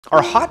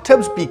Are hot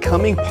tubs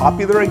becoming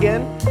popular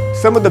again?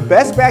 Some of the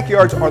best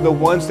backyards are the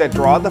ones that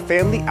draw the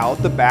family out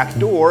the back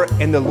door,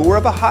 and the lure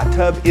of a hot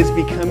tub is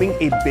becoming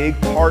a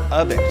big part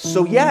of it.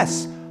 So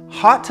yes,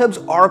 hot tubs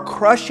are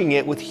crushing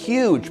it with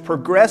huge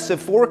progressive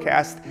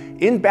forecasts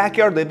in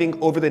backyard living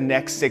over the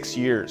next 6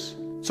 years.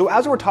 So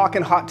as we're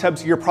talking hot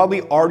tubs, you're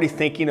probably already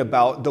thinking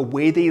about the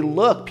way they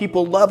look.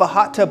 People love a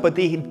hot tub, but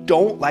they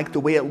don't like the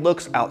way it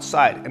looks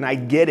outside, and I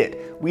get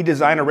it. We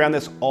design around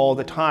this all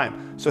the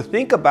time. So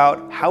think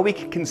about how we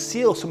can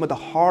conceal some of the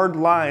hard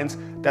lines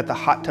that the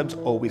hot tubs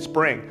always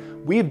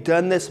bring. We've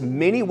done this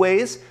many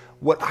ways.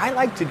 What I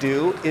like to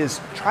do is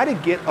try to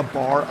get a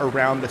bar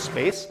around the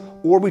space,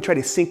 or we try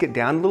to sink it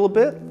down a little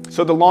bit.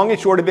 So the long and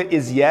short of it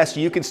is, yes,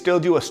 you can still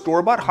do a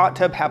store-bought hot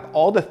tub, have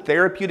all the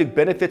therapeutic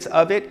benefits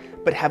of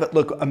it, but have it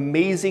look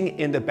amazing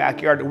in the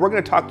backyard. And we're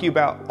gonna talk to you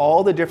about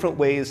all the different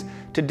ways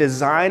to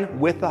design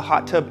with the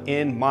hot tub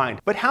in mind.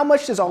 But how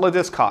much does all of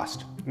this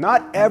cost?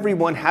 Not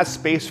everyone has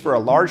space for a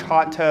large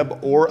hot tub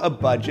or a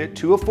budget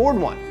to afford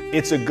one.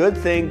 It's a good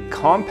thing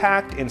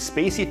compact and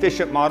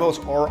space-efficient models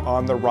are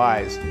on the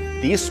rise.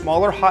 These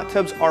smaller hot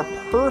tubs are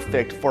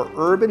perfect for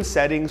urban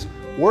settings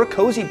or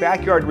cozy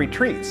backyard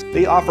retreats.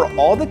 They offer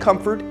all the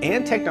comfort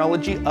and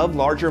technology of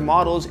larger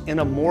models in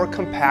a more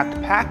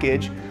compact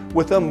package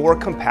with a more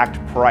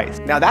compact price.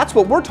 Now that's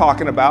what we're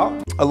talking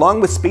about. Along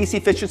with space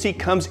efficiency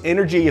comes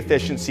energy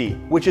efficiency,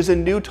 which is a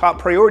new top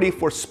priority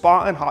for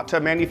spa and hot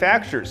tub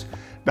manufacturers.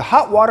 The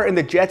hot water and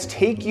the jets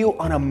take you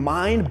on a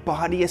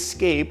mind-body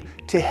escape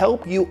to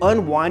help you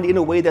unwind in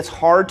a way that's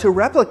hard to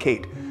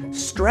replicate.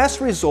 Stress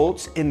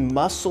results in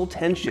muscle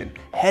tension,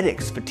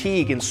 headaches,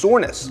 fatigue, and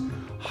soreness.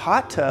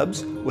 Hot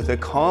tubs with a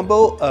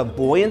combo of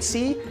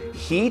buoyancy,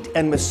 heat,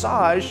 and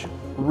massage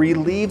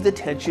relieve the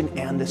tension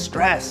and the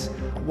stress.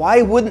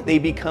 Why wouldn't they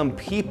become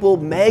people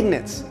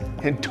magnets?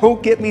 And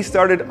don't get me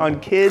started on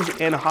kids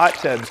and hot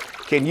tubs.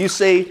 Can you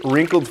say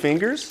wrinkled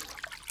fingers?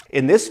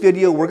 In this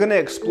video, we're gonna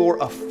explore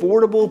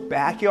affordable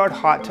backyard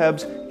hot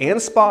tubs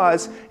and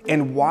spas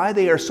and why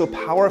they are so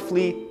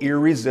powerfully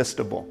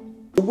irresistible.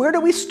 Where do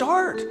we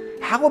start?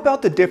 How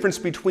about the difference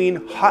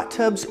between hot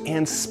tubs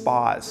and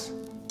spas?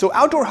 So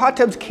outdoor hot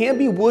tubs can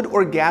be wood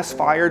or gas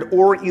fired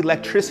or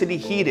electricity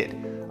heated.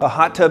 A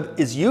hot tub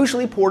is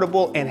usually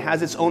portable and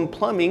has its own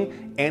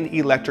plumbing and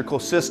electrical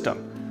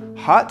system.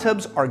 Hot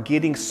tubs are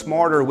getting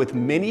smarter with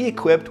many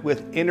equipped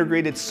with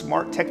integrated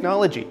smart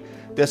technology.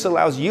 This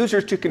allows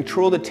users to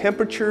control the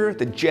temperature,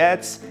 the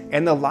jets,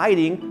 and the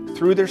lighting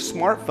through their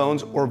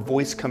smartphones or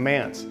voice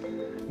commands.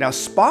 Now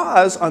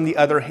spas, on the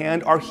other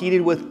hand, are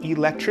heated with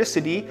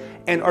electricity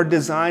and are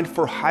designed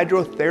for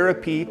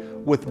hydrotherapy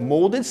with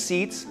molded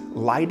seats,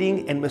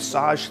 lighting, and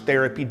massage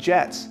therapy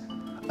jets.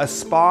 A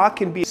spa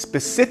can be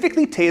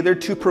specifically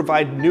tailored to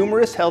provide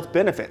numerous health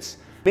benefits.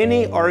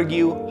 Many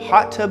argue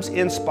hot tubs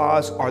and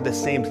spas are the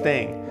same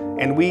thing.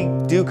 And we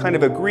do kind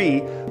of agree.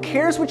 Who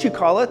cares what you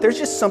call it? There's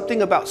just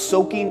something about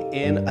soaking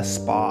in a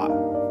spa.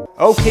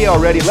 Okay,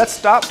 already, let's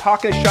stop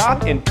talking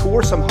shop and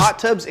tour some hot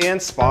tubs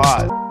and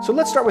spas. So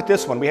let's start with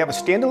this one. We have a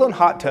standalone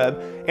hot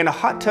tub, and a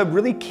hot tub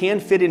really can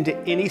fit into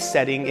any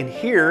setting, and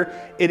here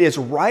it is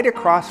right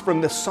across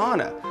from the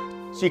sauna.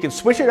 So you can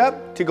switch it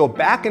up to go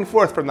back and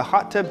forth from the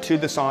hot tub to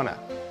the sauna.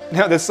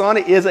 Now the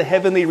sauna is a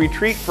heavenly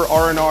retreat for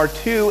R&R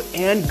too,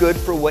 and good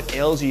for what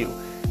ails you.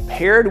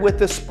 Paired with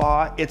the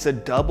spa, it's a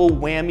double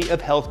whammy of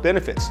health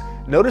benefits.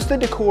 Notice the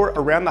decor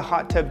around the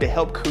hot tub to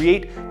help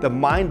create the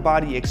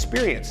mind-body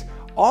experience.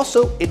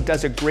 Also, it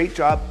does a great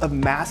job of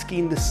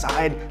masking the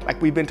side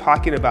like we've been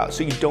talking about,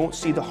 so you don't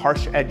see the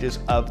harsh edges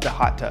of the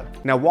hot tub.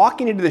 Now,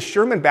 walking into the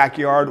Sherman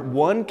backyard,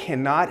 one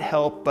cannot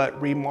help but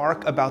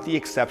remark about the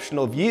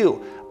exceptional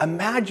view.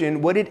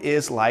 Imagine what it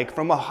is like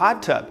from a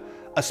hot tub.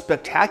 A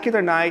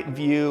spectacular night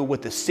view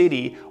with the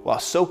city while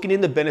soaking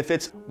in the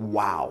benefits.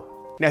 Wow.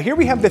 Now here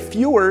we have the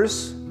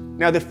viewers.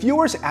 Now the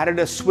viewers added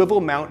a swivel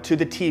mount to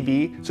the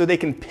TV so they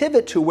can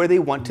pivot to where they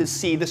want to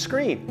see the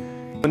screen.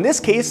 In this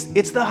case,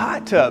 it's the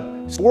hot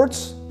tub.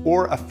 Sports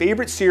or a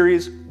favorite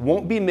series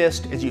won't be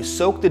missed as you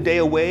soak the day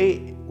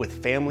away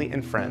with family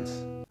and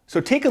friends. So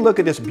take a look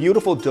at this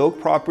beautiful Doak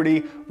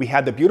property. We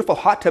had the beautiful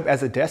hot tub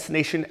as a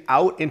destination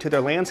out into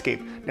their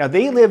landscape. Now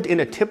they lived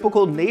in a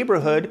typical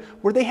neighborhood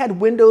where they had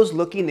windows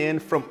looking in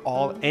from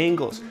all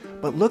angles.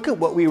 But look at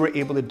what we were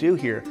able to do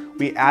here.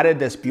 We added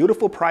this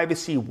beautiful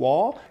privacy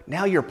wall.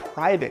 Now you're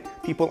private.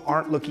 People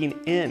aren't looking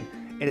in.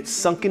 And it's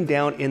sunken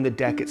down in the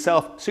deck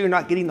itself, so you're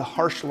not getting the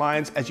harsh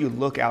lines as you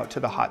look out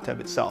to the hot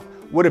tub itself.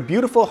 What a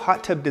beautiful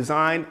hot tub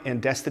design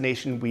and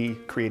destination we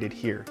created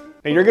here.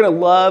 Now you're gonna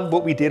love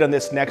what we did on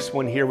this next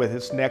one here with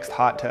this next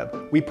hot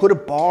tub. We put a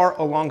bar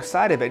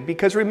alongside of it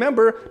because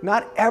remember,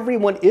 not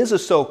everyone is a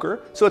soaker,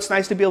 so it's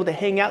nice to be able to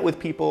hang out with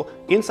people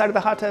inside of the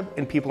hot tub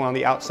and people on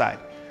the outside.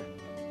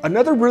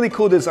 Another really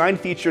cool design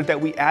feature that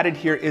we added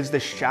here is the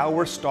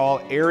shower stall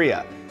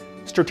area.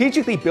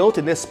 Strategically built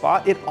in this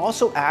spot, it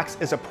also acts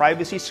as a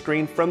privacy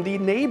screen from the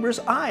neighbor's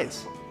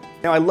eyes.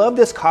 Now I love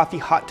this coffee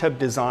hot tub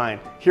design.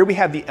 Here we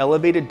have the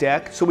elevated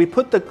deck, so we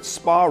put the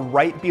spa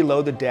right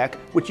below the deck,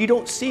 which you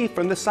don't see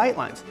from the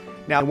sightlines.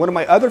 Now, one of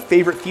my other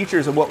favorite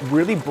features and what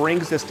really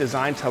brings this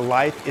design to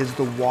life is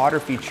the water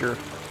feature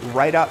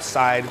right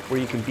outside, where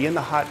you can be in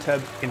the hot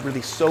tub and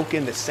really soak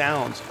in the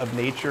sounds of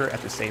nature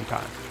at the same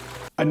time.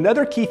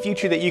 Another key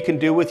feature that you can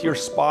do with your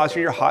spas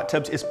or your hot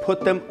tubs is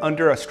put them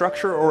under a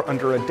structure or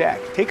under a deck.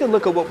 Take a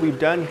look at what we've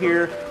done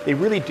here. They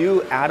really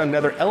do add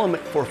another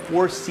element for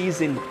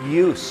 4-season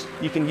use.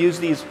 You can use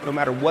these no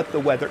matter what the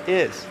weather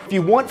is. If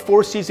you want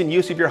 4-season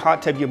use of your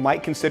hot tub, you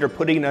might consider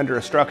putting it under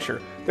a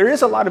structure. There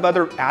is a lot of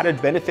other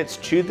added benefits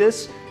to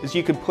this, as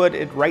you can put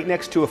it right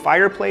next to a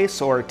fireplace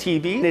or a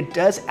TV, and it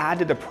does add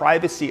to the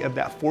privacy of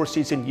that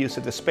 4-season use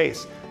of the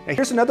space. Now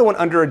here's another one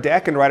under a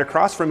deck, and right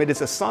across from it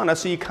is a sauna,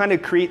 so you kind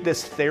of create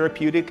this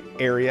therapeutic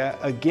area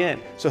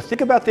again. So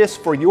think about this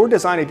for your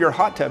design of your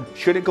hot tub.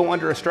 Should it go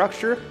under a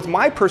structure? With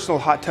my personal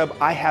hot tub,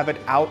 I have it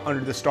out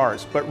under the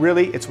stars, but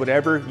really it's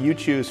whatever you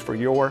choose for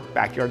your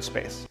backyard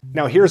space.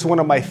 Now here's one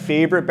of my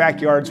favorite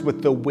backyards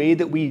with the way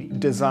that we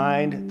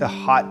designed the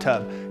hot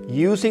tub.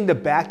 Using the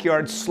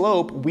backyard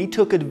slope, we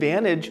took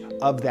advantage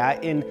of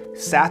that and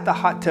sat the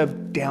hot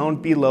tub down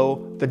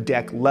below the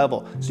deck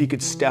level, so you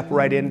could step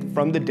right in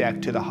from the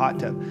deck to the hot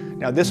tub.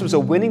 Now this was a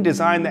winning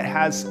design that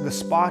has the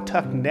spa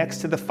tucked next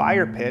to the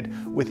fire pit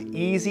with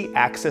easy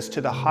access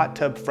to the hot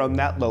tub from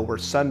that lower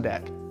sun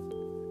deck.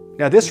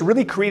 Now this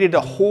really created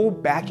a whole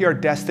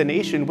backyard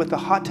destination with the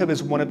hot tub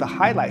as one of the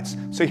highlights.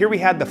 So here we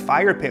had the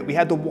fire pit, we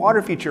had the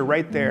water feature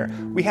right there,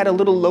 we had a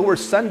little lower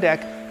sun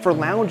deck for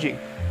lounging.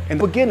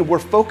 And again, we're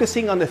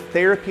focusing on the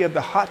therapy of the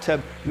hot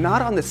tub,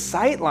 not on the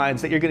sight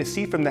lines that you're gonna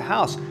see from the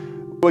house.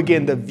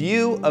 Again, the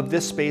view of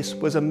this space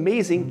was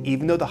amazing,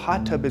 even though the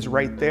hot tub is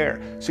right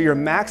there. So you're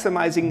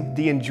maximizing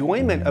the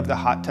enjoyment of the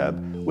hot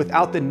tub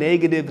without the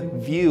negative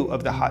view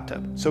of the hot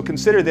tub. So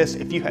consider this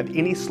if you had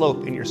any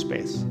slope in your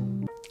space.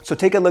 So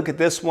take a look at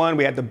this one.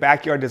 We had the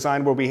backyard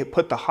design where we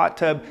put the hot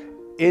tub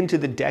into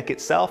the deck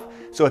itself.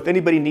 So if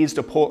anybody needs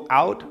to pull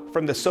out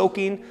from the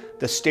soaking,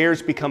 the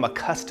stairs become a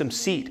custom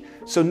seat.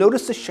 So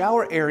notice the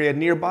shower area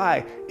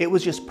nearby. It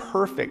was just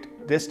perfect.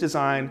 This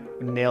design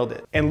nailed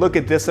it. And look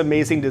at this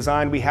amazing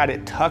design. We had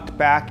it tucked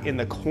back in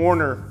the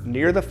corner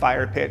near the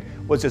fire pit,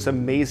 was this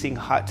amazing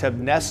hot tub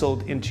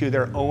nestled into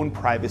their own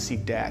privacy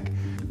deck.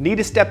 Need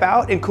to step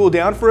out and cool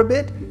down for a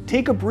bit?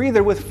 Take a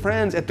breather with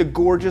friends at the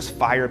gorgeous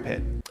fire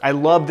pit. I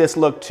love this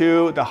look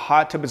too. The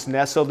hot tub is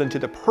nestled into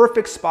the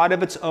perfect spot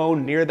of its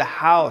own near the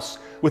house,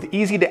 with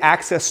easy to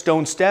access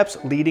stone steps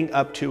leading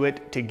up to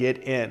it to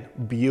get in.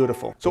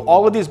 Beautiful. So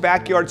all of these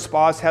backyard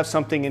spas have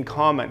something in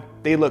common.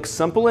 They look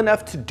simple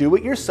enough to do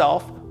it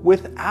yourself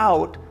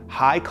without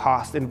high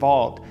cost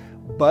involved.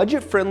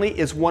 Budget friendly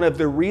is one of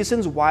the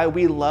reasons why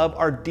we love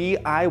our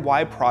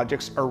DIY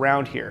projects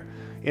around here.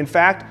 In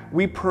fact,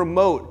 we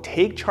promote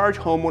Take Charge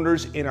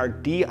homeowners in our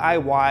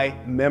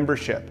DIY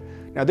membership.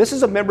 Now this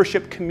is a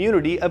membership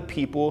community of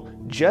people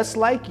just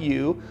like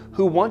you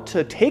who want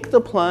to take the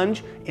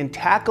plunge and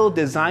tackle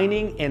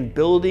designing and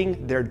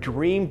building their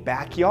dream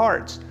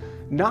backyards.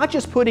 Not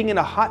just putting in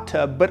a hot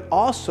tub, but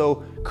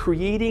also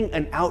creating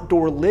an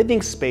outdoor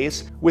living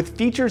space with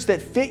features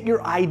that fit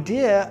your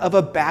idea of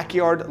a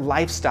backyard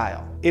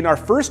lifestyle. In our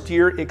first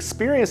year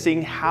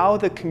experiencing how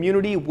the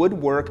community would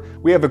work,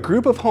 we have a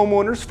group of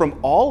homeowners from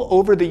all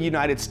over the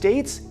United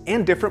States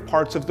and different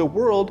parts of the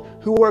world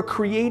who are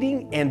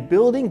creating and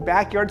building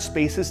backyard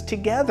spaces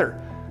together.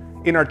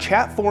 In our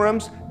chat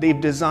forums,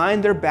 they've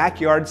designed their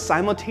backyard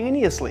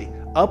simultaneously,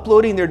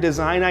 uploading their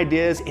design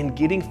ideas and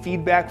getting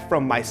feedback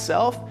from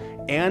myself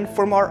and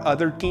from our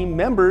other team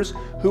members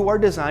who are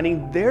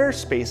designing their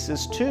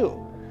spaces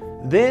too.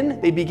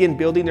 Then they begin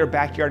building their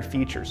backyard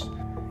features.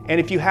 And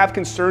if you have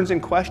concerns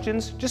and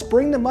questions, just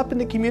bring them up in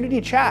the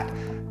community chat.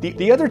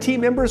 The other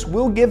team members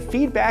will give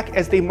feedback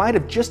as they might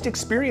have just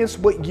experienced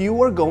what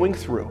you are going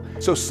through.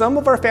 So some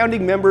of our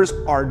founding members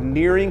are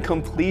nearing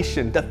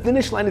completion. The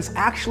finish line is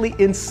actually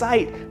in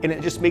sight, and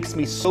it just makes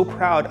me so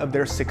proud of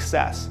their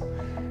success.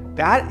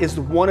 That is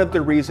one of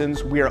the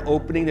reasons we are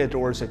opening the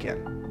doors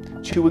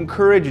again, to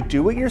encourage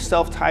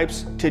do-it-yourself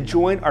types to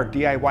join our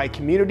DIY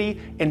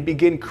community and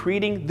begin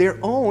creating their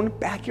own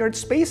backyard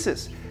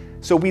spaces.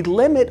 So we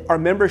limit our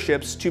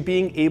memberships to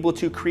being able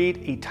to create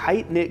a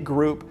tight-knit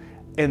group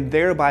and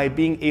thereby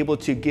being able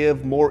to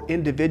give more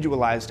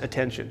individualized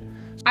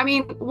attention. I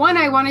mean, one,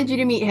 I wanted you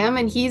to meet him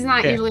and he's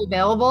not usually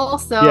available.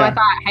 So I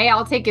thought, hey,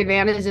 I'll take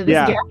advantage of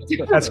this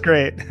gift. That's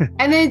great.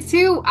 And then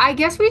two, I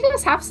guess we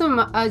just have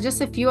some,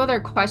 just a few other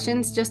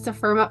questions just to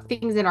firm up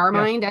things in our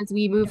mind as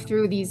we move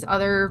through these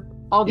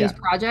all these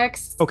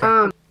projects.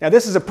 Okay. Now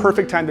this is a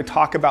perfect time to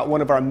talk about one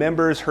of our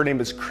members. Her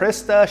name is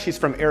Krista. She's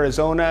from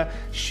Arizona.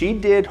 She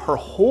did her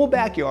whole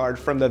backyard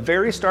from the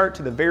very start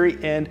to the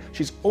very end.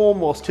 She's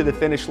almost to the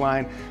finish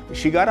line.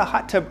 She got a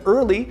hot tub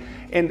early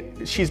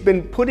and she's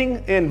been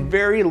putting in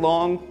very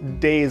long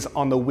days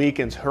on the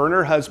weekends. Her and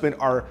her husband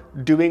are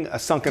doing a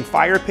sunken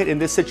fire pit in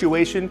this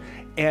situation,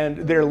 and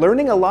they're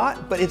learning a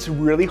lot, but it's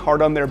really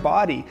hard on their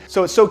body.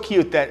 So it's so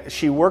cute that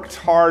she works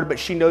hard, but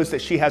she knows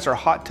that she has her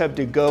hot tub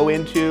to go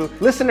into.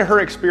 Listen to her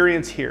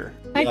experience here.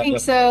 I think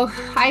so.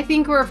 I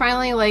think we're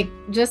finally like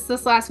just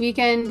this last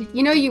weekend,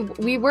 you know,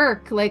 we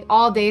work like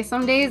all day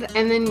some days,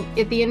 and then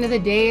at the end of the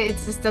day it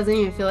just doesn't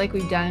even feel like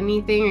we've done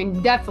anything,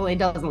 and definitely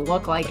doesn't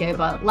look like it.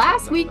 But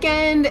last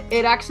weekend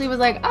it actually was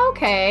like,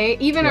 okay,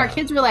 even our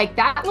kids were like,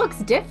 that looks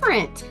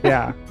different.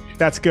 Yeah,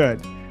 that's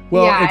good.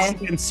 Well,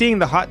 and seeing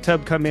the hot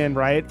tub come in,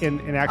 right, and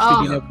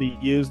actually being able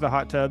to use the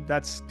hot tub,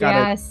 that's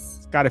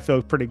gotta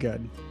feel pretty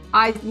good.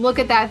 I look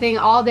at that thing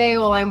all day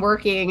while I'm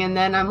working, and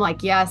then I'm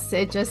like, yes,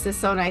 it just is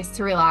so nice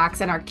to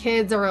relax. And our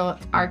kids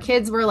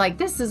were like,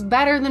 this is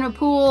better than a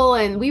pool,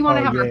 and we want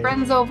to have our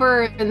friends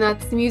over, and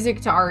that's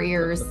music to our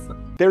ears.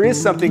 There is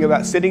something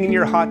about sitting in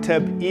your hot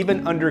tub,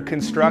 even under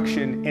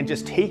construction, and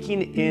just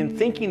taking in,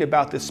 thinking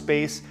about the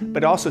space,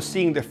 but also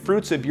seeing the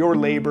fruits of your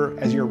labor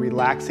as you're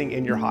relaxing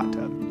in your hot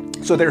tub.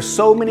 So there's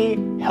so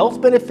many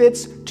health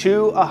benefits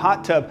to a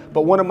hot tub,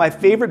 but one of my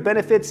favorite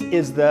benefits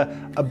is the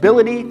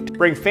ability to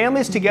bring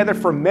families together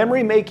for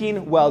memory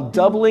making while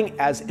doubling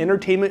as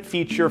entertainment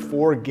feature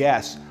for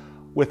guests.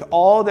 With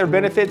all their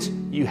benefits,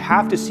 you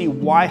have to see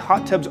why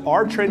hot tubs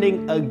are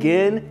trending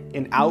again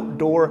in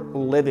outdoor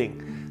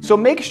living. So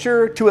make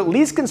sure to at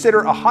least consider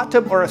a hot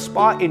tub or a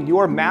spa in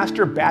your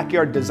master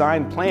backyard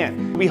design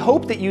plan. We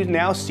hope that you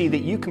now see that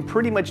you can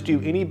pretty much do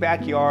any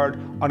backyard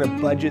on a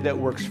budget that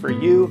works for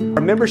you.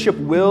 Our membership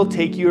will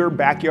take your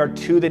backyard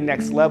to the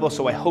next level,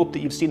 so I hope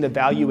that you've seen the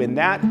value in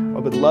that. I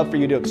would love for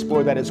you to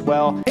explore that as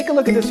well. Take a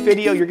look at this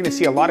video. You're gonna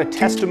see a lot of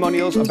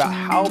testimonials about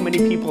how many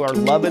people are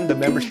loving the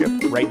membership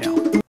right now.